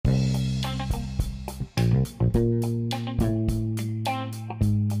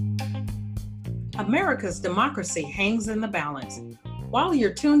America's democracy hangs in the balance. While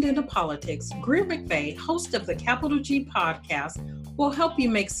you're tuned into politics, Greer McVeigh, host of the Capital G podcast, will help you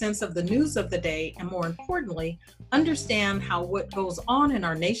make sense of the news of the day and, more importantly, understand how what goes on in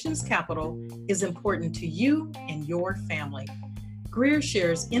our nation's capital is important to you and your family. Greer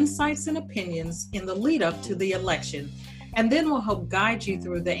shares insights and opinions in the lead up to the election, and then will help guide you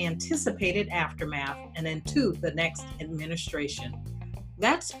through the anticipated aftermath and into the next administration.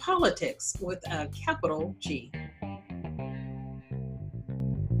 That's politics with a capital G.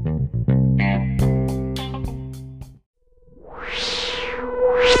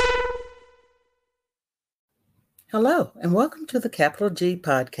 Hello, and welcome to the Capital G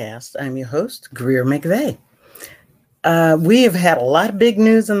podcast. I'm your host, Greer McVeigh. We have had a lot of big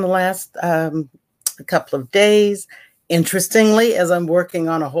news in the last couple of days. Interestingly, as I'm working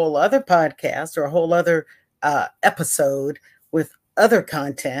on a whole other podcast or a whole other episode with other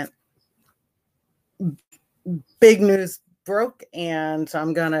content, big news broke, and so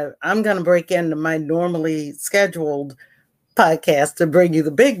I'm gonna break into my normally scheduled podcast to bring you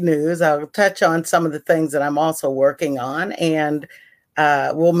the big news. I'll touch on some of the things that I'm also working on, and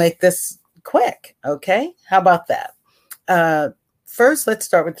we'll make this quick. Okay, how about that? First, let's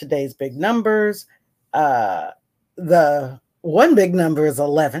start with today's big numbers. The one big number is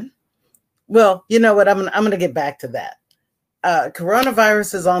 11. Well, you know what? I'm going to get back to that.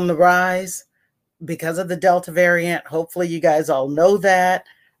 Coronavirus is on the rise because of the Delta variant. Hopefully, you guys all know that.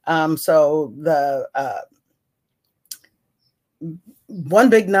 So the one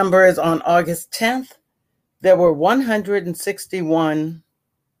big number is on August 10th. There were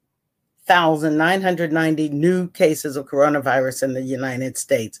 161,990 new cases of coronavirus in the United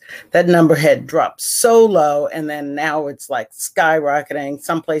States. That number had dropped so low, and then now it's like skyrocketing.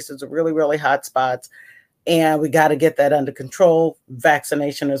 Some places are really, really hot spots, and we got to get that under control.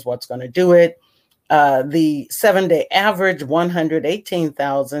 Vaccination is what's going to do it. The 7-day average,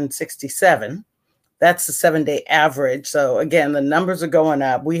 118,067. That's the 7-day average. So again, the numbers are going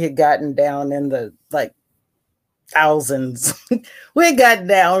up. We had gotten down in the thousands. We had gotten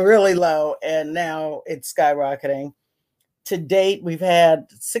down really low, and now it's skyrocketing. To date, we've had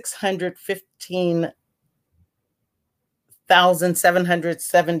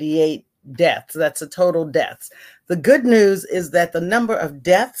 615,778 deaths. That's the total deaths. The good news is that the number of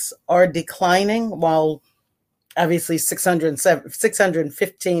deaths are declining, while obviously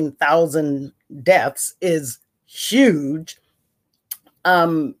 615,000 deaths is huge.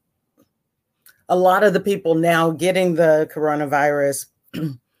 A lot of the people now getting the coronavirus,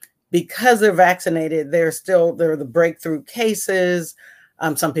 because they're vaccinated, there are the breakthrough cases.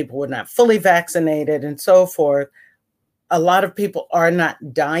 Some people were not fully vaccinated and so forth. A lot of people are not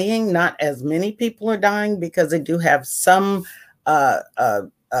dying. Not as many people are dying because they do have some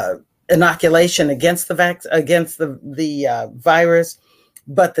inoculation against the virus,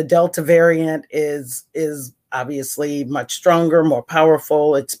 but the Delta variant is obviously much stronger, more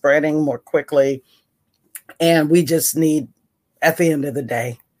powerful. It's spreading more quickly, and we just need, at the end of the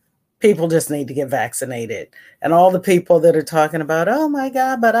day, people just need to get vaccinated. And all the people that are talking about, oh my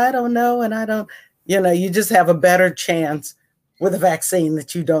God, but I don't know, and I don't, you just have a better chance with a vaccine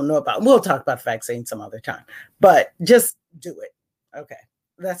that you don't know about. We'll talk about vaccine some other time, but just do it. Okay.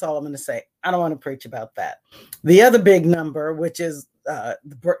 That's all I'm going to say. I don't want to preach about that. The other big number, which is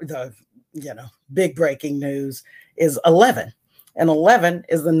the big breaking news, is 11. And 11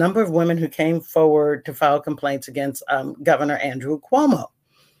 is the number of women who came forward to file complaints against Governor Andrew Cuomo.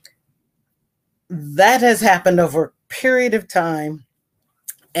 That has happened over a period of time,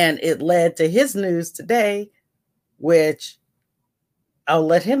 and it led to his news today, which I'll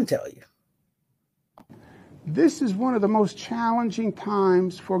let him tell you. This is one of the most challenging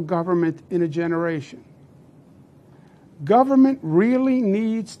times for government in a generation. Government really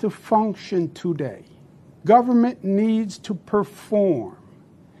needs to function today. Government needs to perform.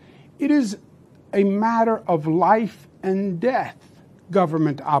 It is a matter of life and death,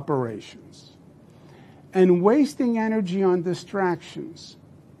 government operations. And wasting energy on distractions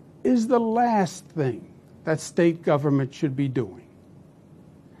is the last thing that state government should be doing.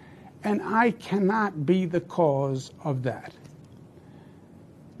 And I cannot be the cause of that.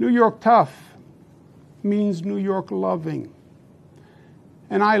 New York tough means New York loving.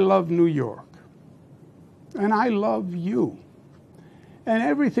 And I love New York. And I love you. And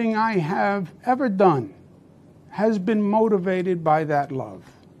everything I have ever done has been motivated by that love.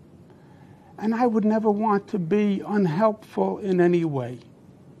 And I would never want to be unhelpful in any way.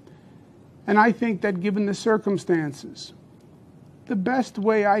 And I think that given the circumstances, the best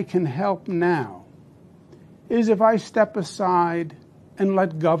way I can help now is if I step aside and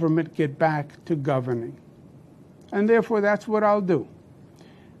let government get back to governing. And therefore, that's what I'll do,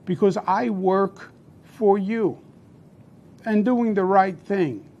 because I work for you. And doing the right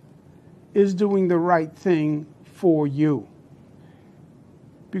thing is doing the right thing for you.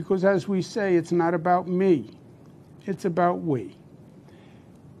 Because as we say, it's not about me, it's about we.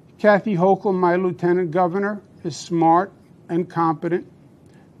 Kathy Hochul, my lieutenant governor, is smart and competent.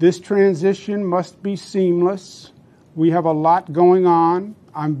 This transition must be seamless. We have a lot going on.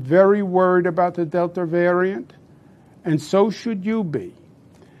 I'm very worried about the Delta variant, and so should you be.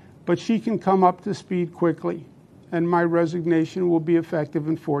 But she can come up to speed quickly, and my resignation will be effective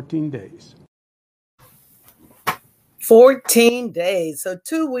in 14 days. 14 days. So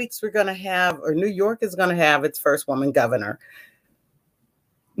 2 weeks we're going to have, or New York is going to have its first woman governor.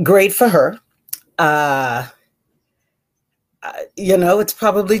 Great for her. It's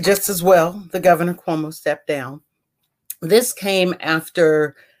probably just as well the Governor Cuomo stepped down. This came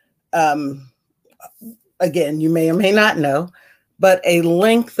after, again, you may or may not know, but a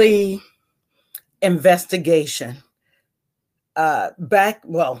lengthy investigation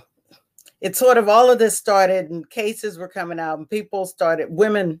it's sort of all of this started and cases were coming out and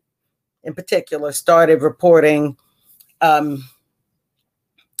women in particular, started reporting,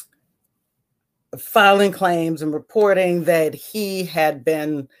 filing claims and reporting that he had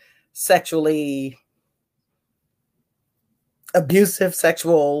been sexually abusive,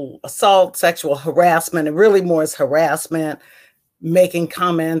 sexual assault, sexual harassment, and really more as harassment, making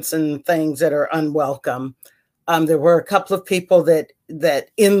comments and things that are unwelcome. There were a couple of people that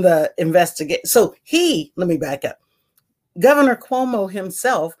in the investigation. So let me back up. Governor Cuomo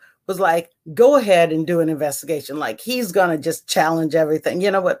himself was like, go ahead and do an investigation. Like, he's going to just challenge everything.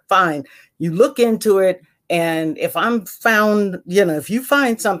 You know what? Fine. You look into it. And if I'm found, if you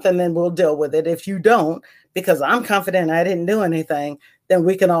find something, then we'll deal with it. If you don't, because I'm confident I didn't do anything, then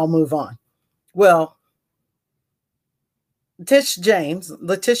we can all move on. Well, Letitia James,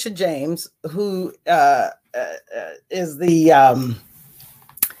 who is the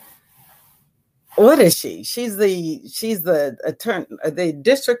what is she? She's the attorney, the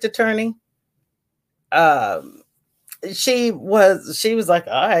district attorney. She was like,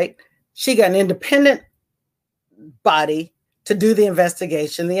 all right. She got an independent body to do the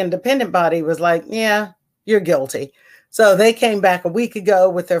investigation. The independent body was like, yeah, you're guilty. So they came back a week ago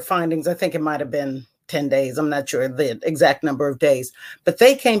with their findings. I think it might have been 10 days. I'm not sure the exact number of days, but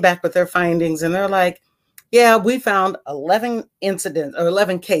they came back with their findings and they're like, yeah, we found 11 incidents, or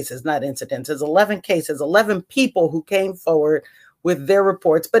 11 cases, not incidents, it's 11 cases, 11 people who came forward with their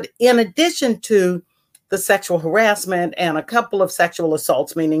reports. But in addition to the sexual harassment and a couple of sexual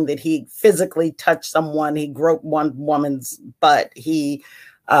assaults, meaning that he physically touched someone, he groped one woman's butt, he,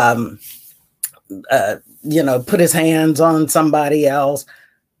 put his hands on somebody else.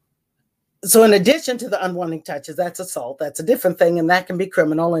 So in addition to the unwanted touches, that's assault. That's a different thing, and that can be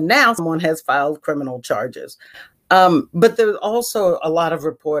criminal. And now someone has filed criminal charges. But there's also a lot of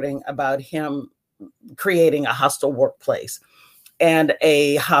reporting about him creating a hostile workplace and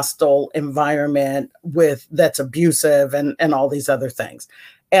a hostile environment that's abusive and all these other things.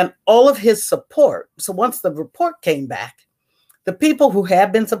 And all of his support. So once the report came back, the people who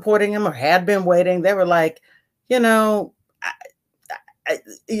had been supporting him or had been waiting, they were like, they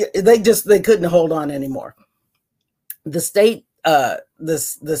couldn't hold on anymore. The state,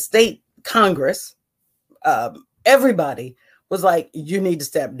 the state Congress, everybody was like, you need to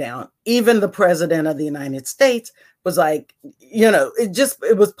step down. Even the president of the United States was like,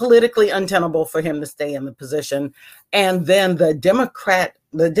 it was politically untenable for him to stay in the position. And then the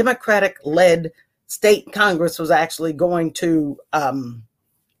Democratic led state Congress was actually going to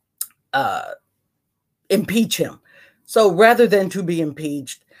impeach him. So rather than to be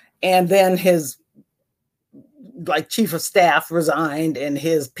impeached, and then his chief of staff resigned and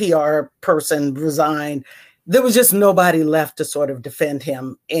his PR person resigned, there was just nobody left to sort of defend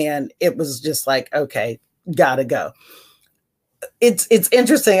him. And it was just like, okay, gotta go. It's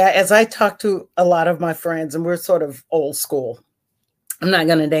interesting. As I talk to a lot of my friends, and we're sort of old school, I'm not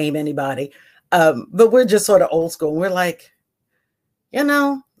going to name anybody, but we're just sort of old school. We're like,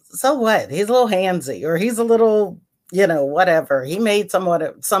 so what? He's a little handsy, or he's a little, whatever. He made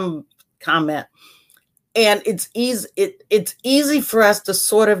some comment. And it's easy for us to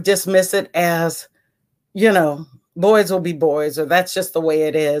sort of dismiss it as, boys will be boys, or that's just the way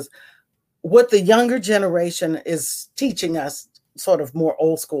it is. What the younger generation is teaching us, sort of more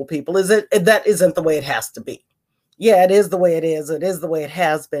old school people, is that isn't the way it has to be. Yeah, it is the way it is. It is the way it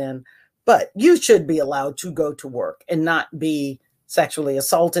has been. But you should be allowed to go to work and not be sexually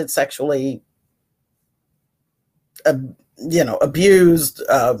assaulted, sexually abused,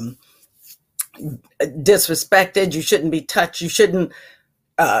 disrespected. You shouldn't be touched. You shouldn't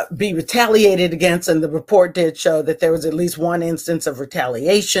be retaliated against. And the report did show that there was at least one instance of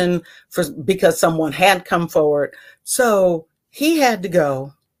retaliation because someone had come forward. So he had to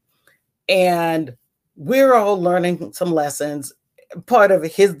go, and we're all learning some lessons. Part of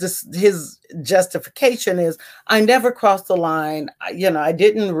his justification is, I never crossed the line. I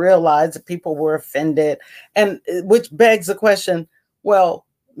didn't realize that people were offended, and which begs the question, well,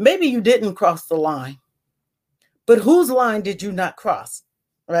 maybe you didn't cross the line, but whose line did you not cross,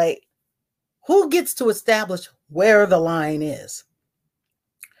 right? Who gets to establish where the line is?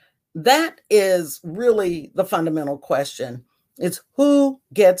 That is really the fundamental question. It's who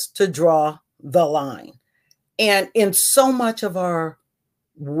gets to draw the line. And in so much of our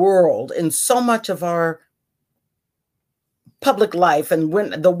world, in so much of our public life, and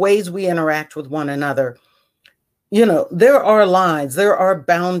the ways we interact with one another, there are lines, there are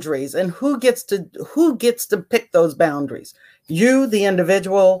boundaries, and who gets to pick those boundaries? You, the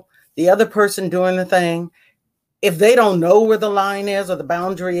individual, the other person doing the thing. If they don't know where the line is or the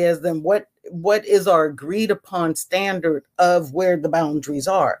boundary is, then what is our agreed upon standard of where the boundaries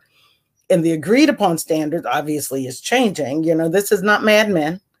are? And the agreed upon standard obviously is changing. This is not Mad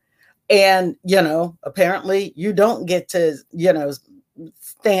Men. And, apparently you don't get to,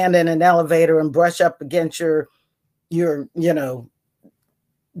 stand in an elevator and brush up against your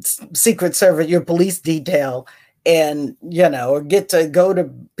Secret Service, your police detail, and, or get to go to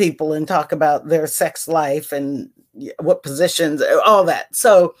people and talk about their sex life and what positions, all that.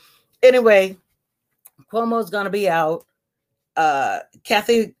 So anyway, Cuomo's going to be out.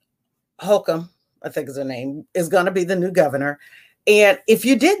 Kathy Hochul, I think is her name, is going to be the new governor. And if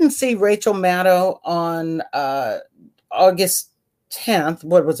you didn't see Rachel Maddow on August 10th,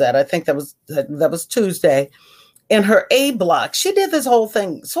 what was that? I think that was Tuesday. In her A block, she did this whole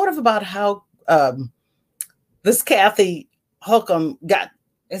thing sort of about how this Kathy Hochul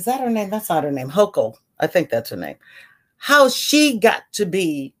is that her name? That's not her name. Hochul, I think that's her name. How she got to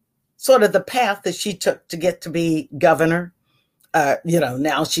be sort of the path that she took to get to be governor.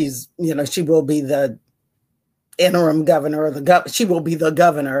 Now she's, she will be the interim governor, or she will be the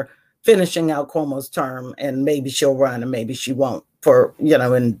governor finishing out Cuomo's term, and maybe she'll run and maybe she won't for,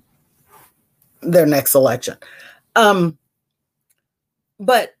 in their next election.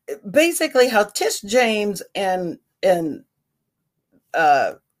 But basically how Tish James and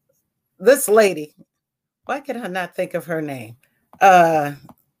this lady, why can I not think of her name? I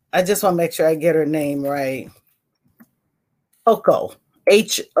just want to make sure I get her name right. Hochul,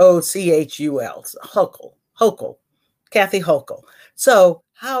 Hochul, Hochul, Kathy Hochul. So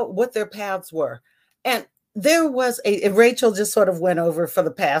what their paths were. And there was Rachel just sort of went over for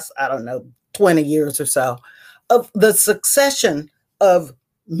the past, 20 years or so, of the succession of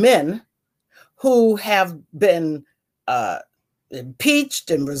men who have been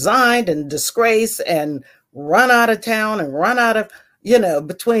impeached and resigned and disgraced and run out of town and run out of,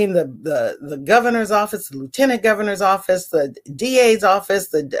 between the governor's office, the lieutenant governor's office, the DA's office,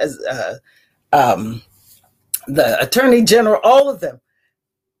 the attorney general, all of them,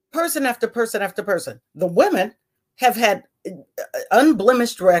 person after person after person. The women have had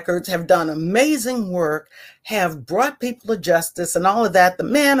unblemished records, have done amazing work, have brought people to justice and all of that. The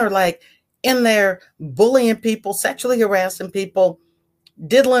men are like in there bullying people, sexually harassing people,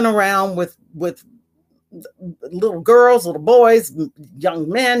 diddling around with little girls, little boys, young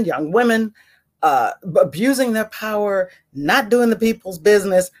men, young women, abusing their power, not doing the people's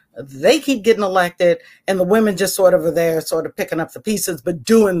business. They keep getting elected, and the women just sort of are there, sort of picking up the pieces, but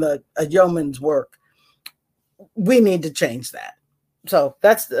doing a yeoman's work. We need to change that. So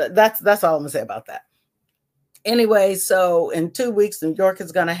that's all I'm gonna say about that. Anyway, so in 2 weeks, New York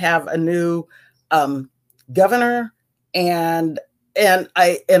is gonna have a new governor, and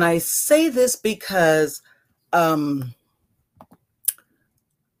I say this because, New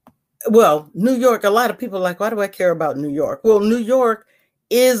York, a lot of people are like, why do I care about New York? Well, New York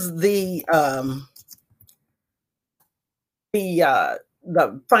is the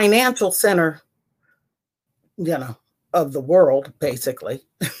financial center, of the world, basically,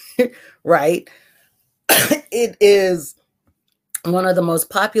 right? It is one of the most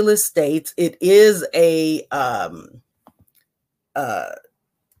populous states. It is a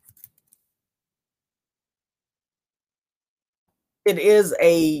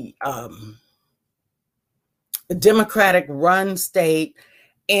Democratic run state,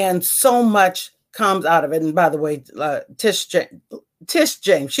 and so much comes out of it. And by the way, Tish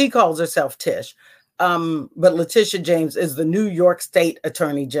James, she calls herself Tish. But Letitia James is the New York State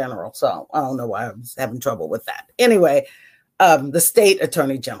Attorney General. So I don't know why I was having trouble with that. Anyway, the State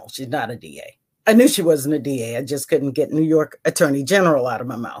Attorney General. She's not a DA. I knew she wasn't a DA. I just couldn't get New York Attorney General out of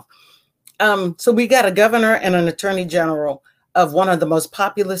my mouth. So we got a governor and an attorney general of one of the most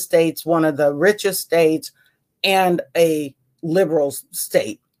populous states, one of the richest states, and a liberal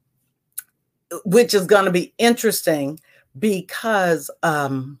state, which is going to be interesting because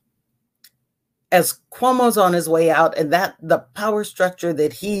as Cuomo's on his way out and that the power structure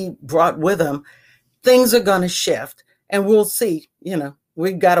that he brought with him, things are going to shift, and we'll see.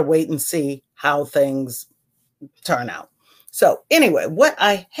 We've got to wait and see how things turn out. So anyway, what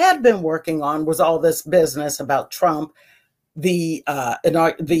I had been working on was all this business about Trump, the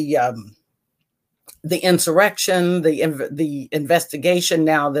insurrection, the investigation.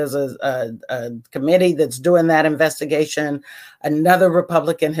 Now there's a committee that's doing that investigation. Another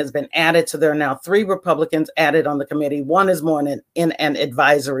Republican has been added. So there are now 3 Republicans added on the committee. One is more in an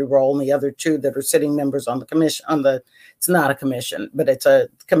advisory role, and the other 2 that are sitting members on the commission. It's not a commission, but it's a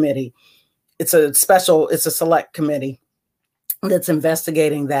committee. It's a select committee that's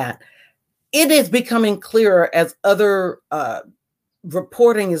investigating that. It is becoming clearer as other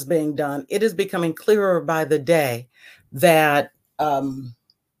reporting is being done. It is becoming clearer by the day that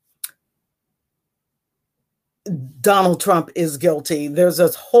Donald Trump is guilty. There's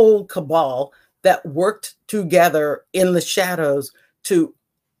this whole cabal that worked together in the shadows to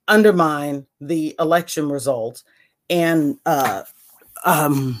undermine the election results. And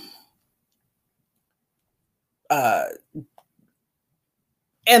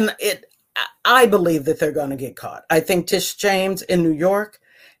I believe that they're going to get caught. I think Tish James in New York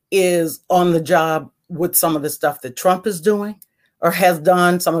is on the job with some of the stuff that Trump is doing or has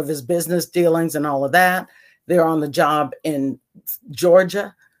done, some of his business dealings and all of that. They're on the job in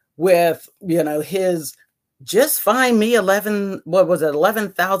Georgia with, his just find me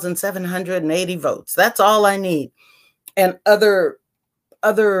 11,780 votes. That's all I need. And other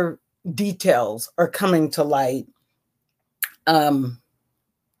details are coming to light.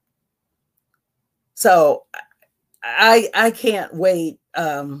 So I can't wait.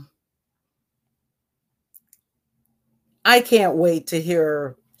 I can't wait to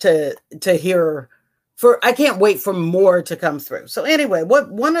hear I can't wait for more to come through. So anyway,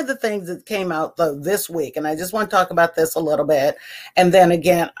 one of the things that came out though this week, and I just want to talk about this a little bit, and then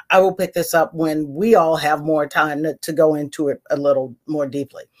again, I will pick this up when we all have more time to go into it a little more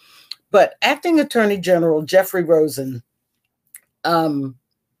deeply. But Acting Attorney General Jeffrey Rosen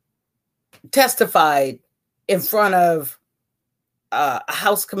testified in front of a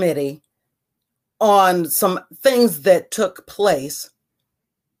House committee on some things that took place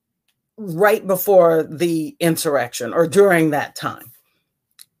right before the insurrection or during that time.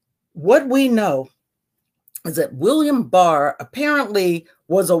 What we know is that William Barr apparently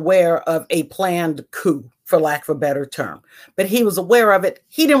was aware of a planned coup, for lack of a better term, but he was aware of it.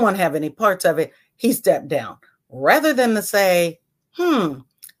 He didn't want to have any parts of it. He stepped down rather than to say,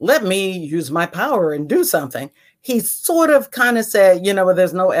 let me use my power and do something. He sort of kind of said,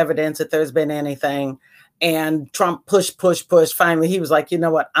 there's no evidence that there's been anything. And Trump pushed. Finally, he was like, you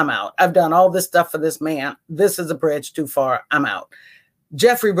know what? I'm out. I've done all this stuff for this man. This is a bridge too far. I'm out.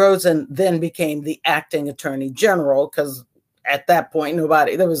 Jeffrey Rosen then became the acting attorney general because at that point,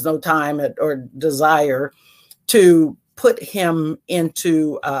 there was no time or desire to put him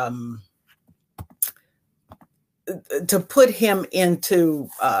into that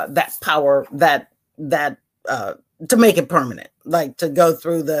power, to make it permanent, like to go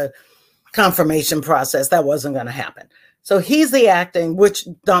through the confirmation process. That wasn't going to happen. So he's the acting, which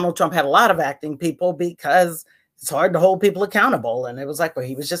Donald Trump had a lot of acting people because it's hard to hold people accountable. And it was like, well,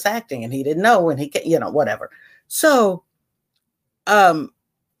 he was just acting and he didn't know and he can't, whatever. So,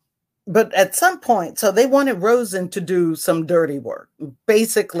 but at some point, so they wanted Rosen to do some dirty work,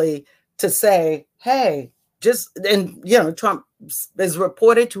 basically to say, hey, Trump is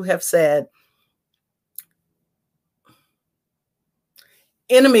reported to have said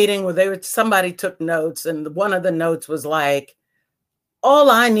in a meeting where somebody took notes, and one of the notes was like, all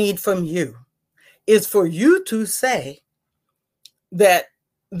I need from you is for you to say that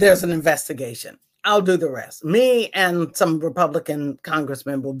there's an investigation. I'll do the rest. Me and some Republican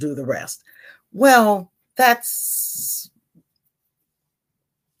congressmen will do the rest. Well, that is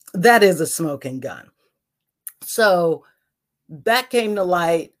a smoking gun. So that came to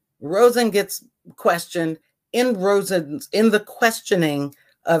light. Rosen gets questioned. In the questioning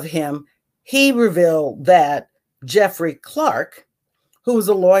of him, he revealed that Jeffrey Clark, who was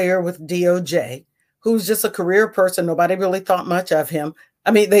a lawyer with DOJ, who's just a career person, nobody really thought much of him,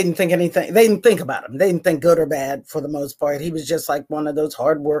 I mean, they didn't think anything. They didn't think about him. They didn't think good or bad for the most part. He was just like one of those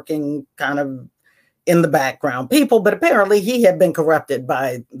hardworking kind of in the background people. But apparently he had been corrupted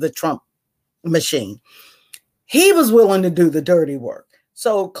by the Trump machine. He was willing to do the dirty work.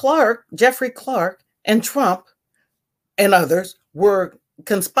 So Jeffrey Clark and Trump and others were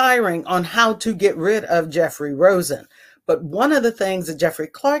conspiring on how to get rid of Jeffrey Rosen. But one of the things that Jeffrey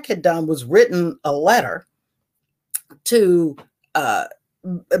Clark had done was written a letter to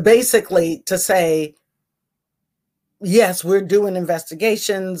basically to say, yes, we're doing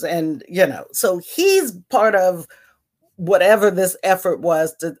investigations. And, so he's part of whatever this effort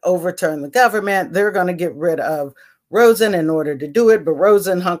was to overturn the government. They're going to get rid of Rosen in order to do it. But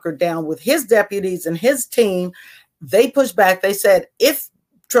Rosen hunkered down with his deputies and his team. They pushed back. They said if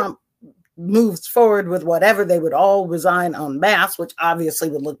Trump moves forward with whatever, they would all resign en masse, which obviously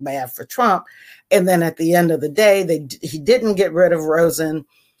would look bad for Trump. And then at the end of the day, he didn't get rid of Rosen.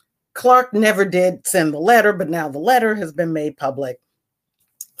 Clark never did send the letter, but now the letter has been made public.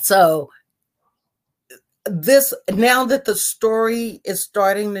 So now that the story is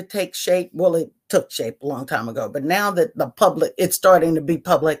starting to take shape, well, it took shape a long time ago, but now that it's starting to be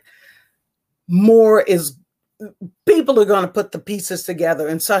public, people are going to put the pieces together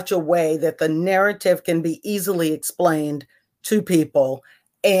in such a way that the narrative can be easily explained to people.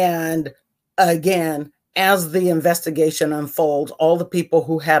 And again, as the investigation unfolds, all the people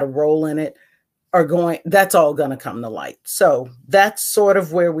who had a role in it that's all going to come to light. So that's sort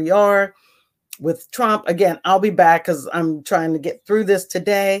of where we are with Trump. Again, I'll be back because I'm trying to get through this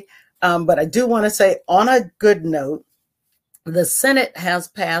today. But I do want to say, on a good note, the Senate has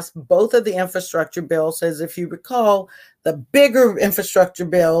passed both of the infrastructure bills. As if you recall, the bigger infrastructure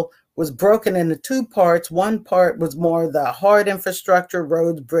bill was broken into two parts. One part was more the hard infrastructure,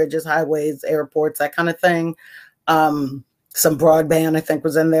 roads, bridges, highways, airports, that kind of thing. Some broadband, I think,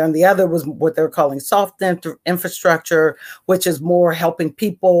 was in there. And the other was what they're calling soft infrastructure, which is more helping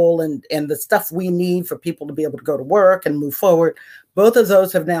people and the stuff we need for people to be able to go to work and move forward. Both of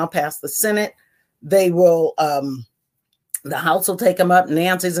those have now passed the Senate. They will... the House will take them up.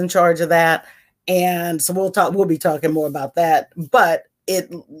 Nancy's in charge of that. And so we'll be talking more about that. But we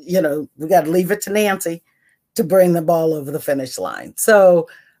got to leave it to Nancy to bring the ball over the finish line. So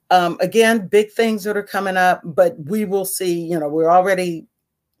again, big things that are coming up, but we will see, the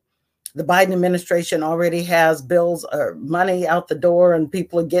Biden administration already has bills or money out the door, and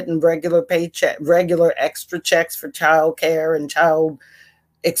people are getting regular extra checks for child care and child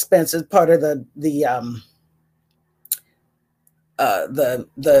expenses, part of the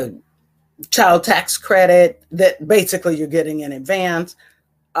child tax credit that basically you're getting in advance.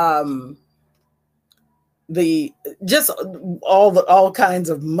 All kinds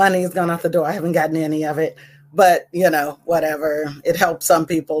of money has gone out the door. I haven't gotten any of it, but whatever. It helps some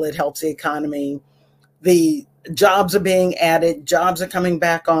people. It helps the economy. The jobs are being added. Jobs are coming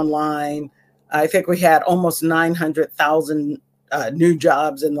back online. I think we had almost 900,000 new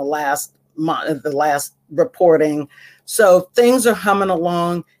jobs in the last month, the last reporting. So things are humming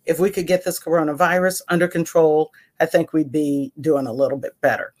along. If we could get this coronavirus under control, I think we'd be doing a little bit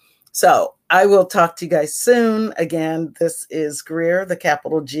better. So I will talk to you guys soon. Again, this is Greer, the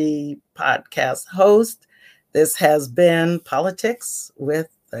Capital G podcast host. This has been Politics with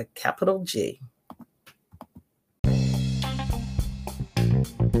the Capital G.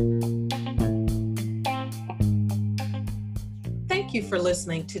 Thank you for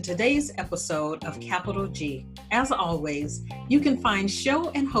listening to today's episode of Capital G. As always, you can find show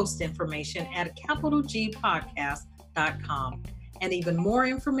and host information at capitalgpodcast.com, and even more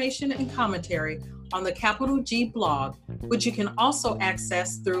information and commentary on the Capital G blog, which you can also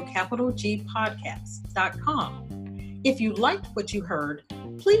access through capitalgpodcast.com. If you liked what you heard,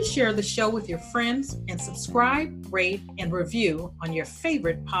 please share the show with your friends and subscribe, rate, and review on your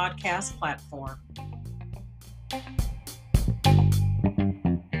favorite podcast platform.